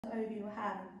over your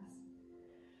hands.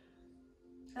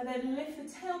 And then lift the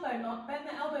tailbone up, bend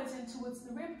the elbows in towards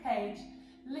the rib cage,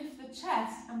 lift the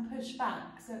chest and push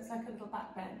back, so it's like a little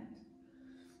back bend.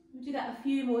 We'll do that a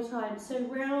few more times, so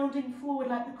rounding forward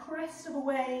like the crest of a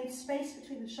wave, space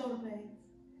between the shoulder blades.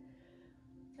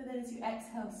 And then as you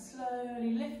exhale,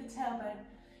 slowly lift the tailbone,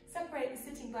 separate the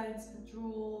sitting bones and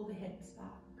draw the hips back.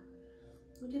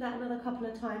 We'll do that another couple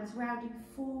of times, rounding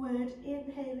forward,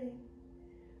 inhaling,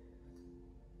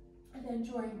 and then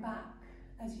drawing back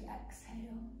as you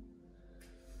exhale.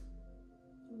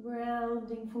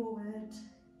 Rounding forward,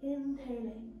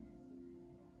 inhaling,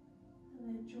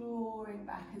 and then drawing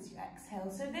back as you exhale.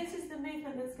 So this is the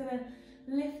movement that's going to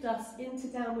lift us into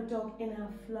downward dog in our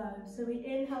flow. So we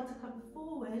inhale to come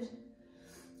forward,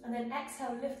 and then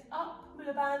exhale, lift up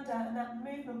Mula Bandha, and that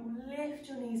movement will lift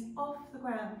your knees off the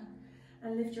ground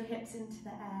and lift your hips into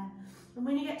the air. And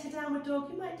when you get to downward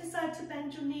dog, you might decide to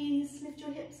bend your knees, lift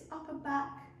your hips up and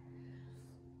back.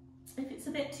 If it's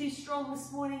a bit too strong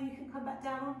this morning, you can come back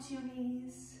down onto your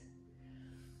knees.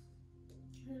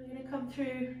 And then we're going to come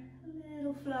through a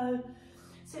little flow.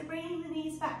 So bringing the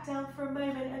knees back down for a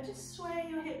moment and just sway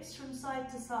your hips from side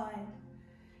to side.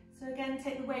 So again,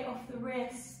 take the weight off the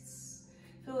wrists.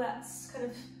 Feel that kind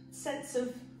of sense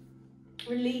of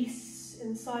release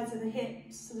in the sides of the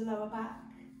hips and the lower back.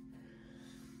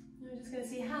 And we're just going to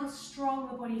see how strong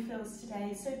the body feels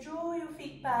today. So draw your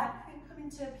feet back and come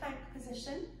into a plank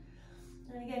position.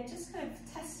 And again, just kind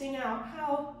of testing out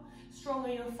how strong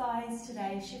are your thighs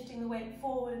today, shifting the weight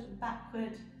forward and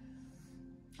backward.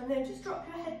 And then just drop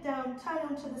your head down, turn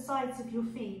onto the sides of your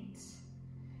feet.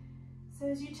 So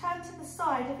as you turn to the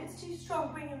side, if it's too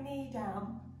strong, bring your knee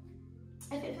down.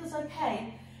 If it feels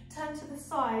okay, turn to the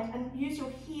side and use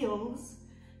your heels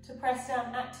to press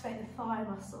down, activate the thigh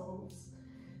muscles.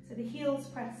 So the heels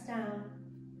press down,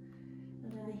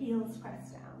 and then the heels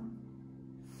press down.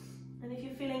 And if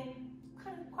you're feeling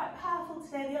kind of quite powerful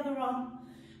today, the other arm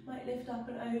might lift up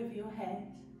and over your head.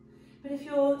 But if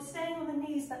you're staying on the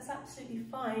knees, that's absolutely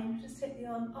fine. Just take the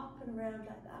arm up and around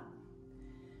like that.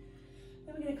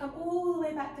 Then we're going to come all the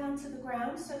way back down to the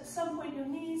ground. So at some point your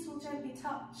knees will gently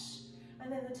touch,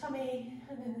 and then the tummy,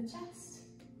 and then the chest.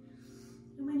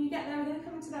 And when you get there, we're going to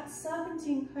come into that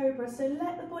serpentine cobra. So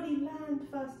let the body land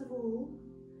first of all.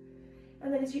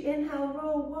 And then as you inhale,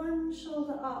 roll one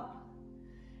shoulder up,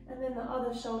 and then the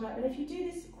other shoulder. And if you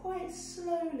do this quite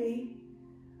slowly,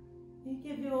 you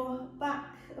give your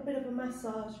back a bit of a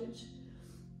massage, which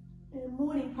in a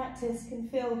morning practice can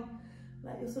feel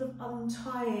like you're sort of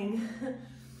untying.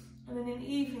 And then in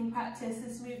evening practice,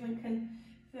 this movement can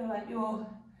feel like you're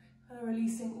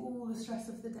releasing all the stress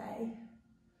of the day.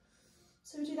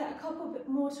 So we do that a couple bit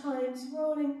more times,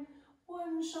 rolling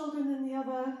one shoulder and then the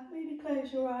other. Maybe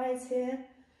close your eyes here,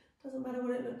 doesn't matter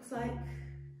what it looks like.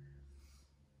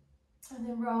 And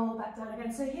then roll back down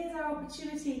again. So here's our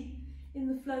opportunity in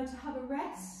the flow to have a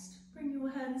rest. Bring your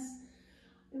hands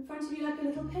in front of you like a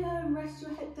little pillow and rest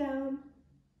your head down.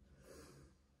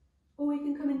 Or we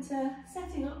can come into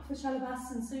setting up for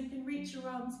Shalabhasana, so you can reach your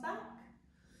arms back.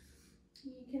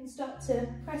 You can start to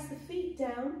press the feet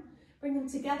down, bring them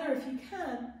together if you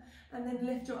can, and then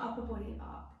lift your upper body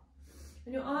up.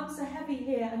 And your arms are heavy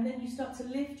here, and then you start to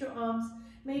lift your arms,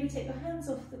 maybe take your hands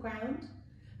off the ground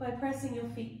by pressing your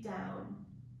feet down.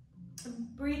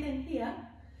 And breathe in here.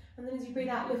 And then as you breathe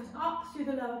out, lift up through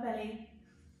the lower belly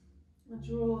and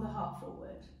draw the heart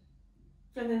forward.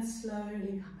 And then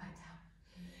slowly come back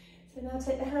down. So now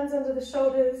take the hands under the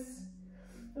shoulders.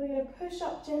 And we're going to push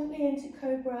up gently into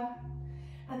Cobra.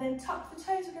 And then tuck the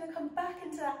toes. We're going to come back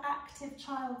into that active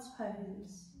child's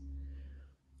pose.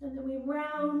 And then we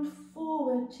round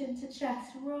forward, chin to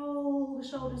chest. Roll the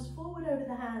shoulders forward over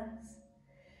the hands.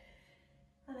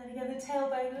 And then again, the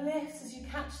tailbone lifts as you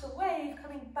catch the wave,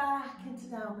 coming back into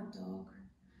downward dog.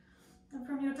 And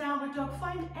from your downward dog,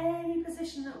 find any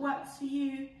position that works for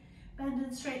you. Bend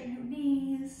and straighten your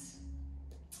knees.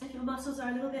 If your muscles are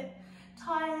a little bit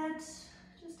tired,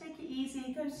 just take it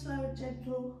easy, go slow and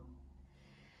gentle.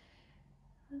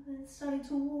 And then starting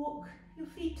to walk your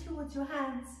feet towards your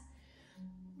hands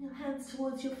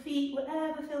towards your feet,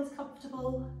 whatever feels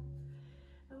comfortable.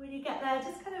 And when you get there,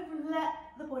 just kind of let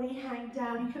the body hang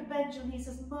down. You can bend your knees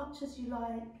as much as you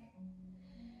like.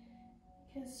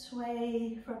 You can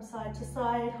sway from side to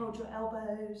side, hold your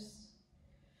elbows.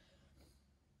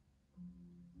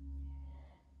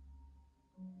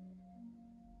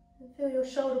 And feel your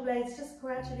shoulder blades just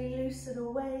gradually loosen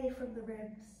away from the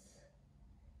ribs.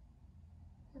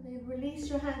 And then release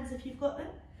your hands if you've got them.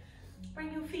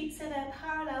 Bring your feet so they're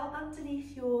parallel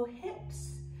underneath your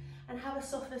hips and have a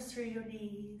softness through your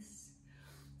knees.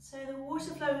 So the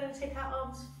water flow, we're going to take our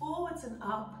arms forwards and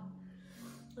up.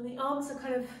 And the arms are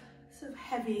kind of sort of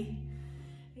heavy.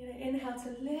 You're going to inhale to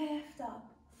lift up.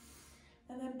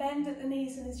 And then bend at the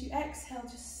knees, and as you exhale,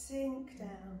 just sink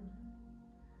down.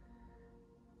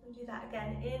 And do that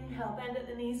again. Inhale, bend at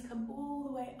the knees, come all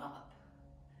the way up.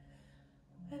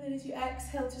 And then as you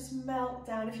exhale, just melt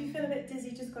down. If you feel a bit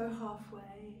dizzy, just go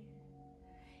halfway.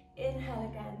 Inhale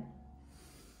again.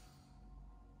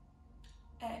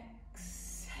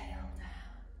 Exhale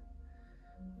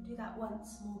down. And do that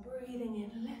once more. Breathing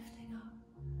in, lifting up.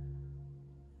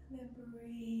 And then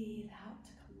breathe out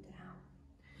to come down.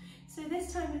 So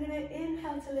this time we're going to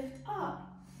inhale to lift up.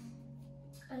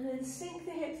 And then sink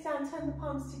the hips down, turn the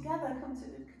palms together, come to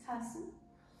Utkatasana.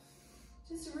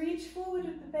 Just reach forward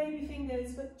with the baby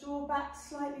fingers, but draw back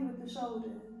slightly with the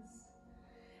shoulders.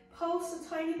 Pulse a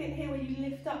tiny bit here where you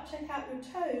lift up, check out your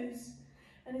toes.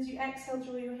 And as you exhale,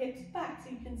 draw your hips back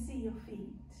so you can see your feet.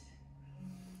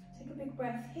 Take a big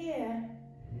breath here.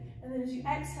 And then as you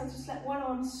exhale, just let one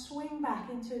arm swing back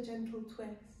into a gentle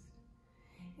twist.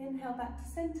 Inhale back to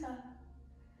center.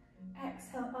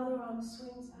 Exhale, other arm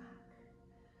swings back.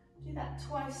 Do that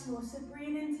twice more. So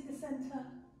breathe into the center.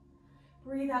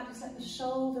 Breathe out, just let the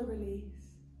shoulder release.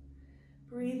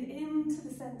 Breathe into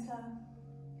the center.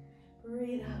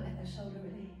 Breathe out, let the shoulder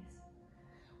release.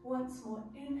 Once more,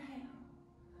 inhale.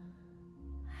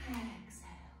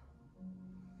 Exhale.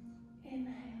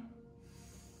 Inhale.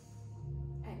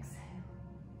 Exhale.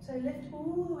 So lift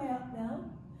all the way up now.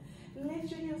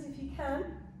 Lift your heels if you can.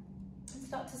 And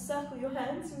start to circle your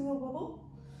hands in your wobble.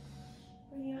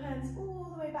 Bring your hands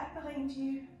all the way back behind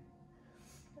you.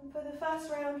 And for the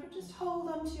first round, we'll just hold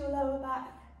onto your lower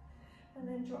back and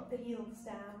then drop the heels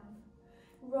down.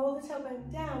 Roll the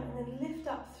tailbone down and then lift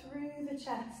up through the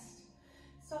chest.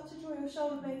 Start to draw your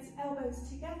shoulder blades, elbows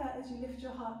together as you lift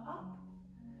your heart up.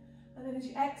 And then as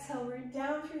you exhale, root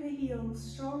down through the heels,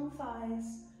 strong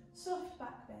thighs, soft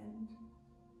back bend.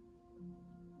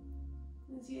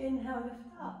 As you inhale,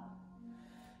 lift up.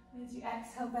 And as you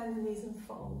exhale, bend the knees and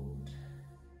fold.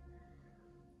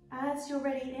 As you're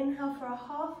ready, inhale for a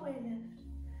halfway lift.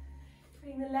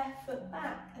 Bring the left foot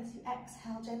back. As you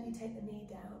exhale, gently take the knee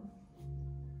down.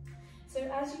 So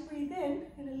as you breathe in,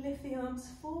 you're going to lift the arms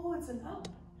forwards and up.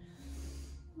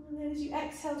 And then as you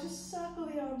exhale, just circle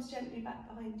the arms gently back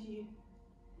behind you.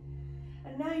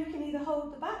 And now you can either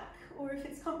hold the back, or if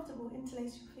it's comfortable,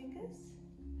 interlace your fingers.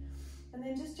 And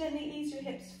then just gently ease your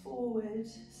hips forward.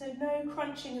 So no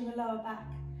crunching in the lower back.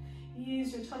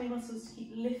 Use your tummy muscles to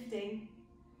keep lifting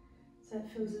so it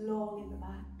feels long in the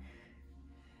back.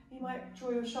 You might draw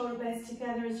your shoulder blades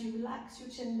together as you relax your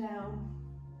chin down.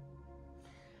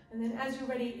 And then as you're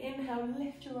ready, inhale,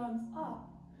 lift your arms up.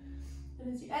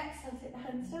 And as you exhale, take the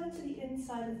hands down to the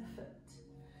inside of the foot.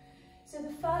 So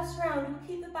the first round, we'll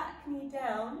keep the back knee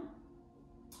down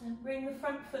and bring the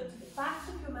front foot to the back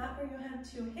of your mat, bring your hand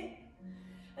to your hip.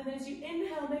 And then as you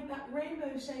inhale, make that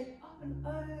rainbow shape up and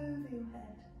over your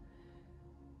head.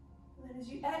 And then as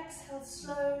you exhale,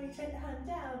 slowly take the hand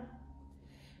down.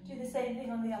 Do the same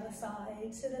thing on the other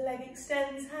side. So the leg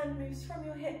extends, hand moves from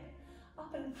your hip,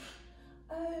 up and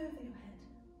over your head.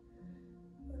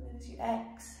 And then as you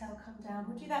exhale, come down.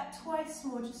 We'll do that twice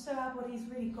more, just so our body's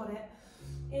really got it.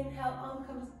 Inhale, arm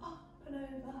comes up and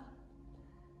over.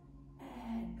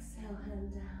 Exhale,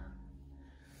 hand down.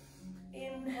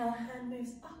 Inhale, hand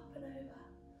moves up and over.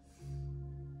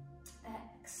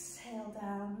 Exhale,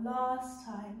 down. Last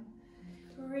time.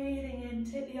 Breathing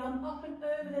in, take the arm up and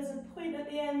over. There's a point at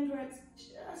the end where it's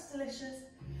just delicious.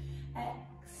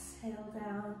 Exhale,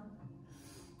 down.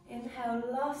 Inhale,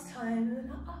 last time,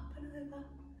 and up and over.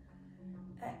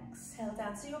 Exhale,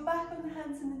 down. So you're back on the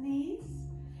hands and the knees.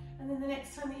 And then the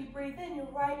next time that you breathe in, your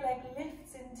right leg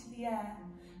lifts into the air.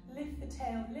 Lift the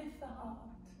tail, lift the heart.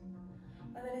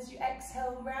 And then as you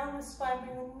exhale, round the spine,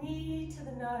 bring the knee to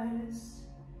the nose.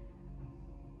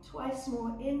 Twice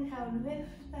more. Inhale,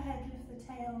 lift the head, lift the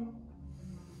tail.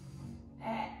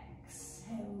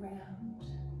 Exhale, round.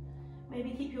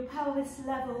 Maybe keep your pelvis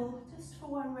level just for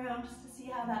one round, just to see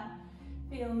how that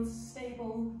feels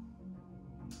stable.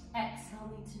 Exhale,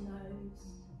 knee to nose.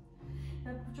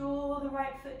 Now draw the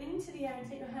right foot into the air and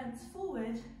take your hands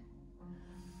forward.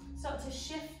 Start to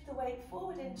shift the weight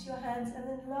forward into your hands and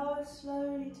then lower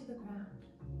slowly to the ground.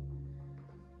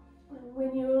 And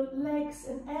when your legs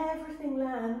and everything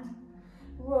land,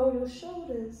 roll your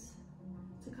shoulders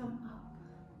to come up.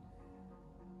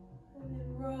 And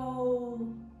then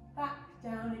roll back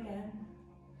down again.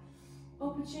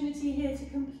 Opportunity here to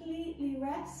completely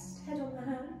rest, head on the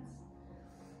hands.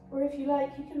 Or if you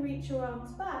like, you can reach your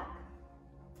arms back.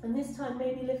 And this time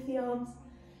maybe lift the arms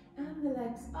and the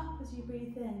legs up as you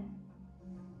breathe in.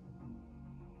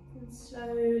 And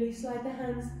slowly slide the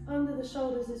hands under the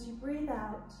shoulders as you breathe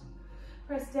out.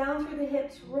 Press down through the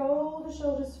hips, roll the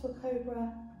shoulders for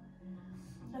cobra,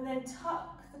 and then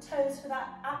tuck the toes for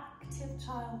that active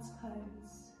child's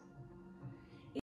pose.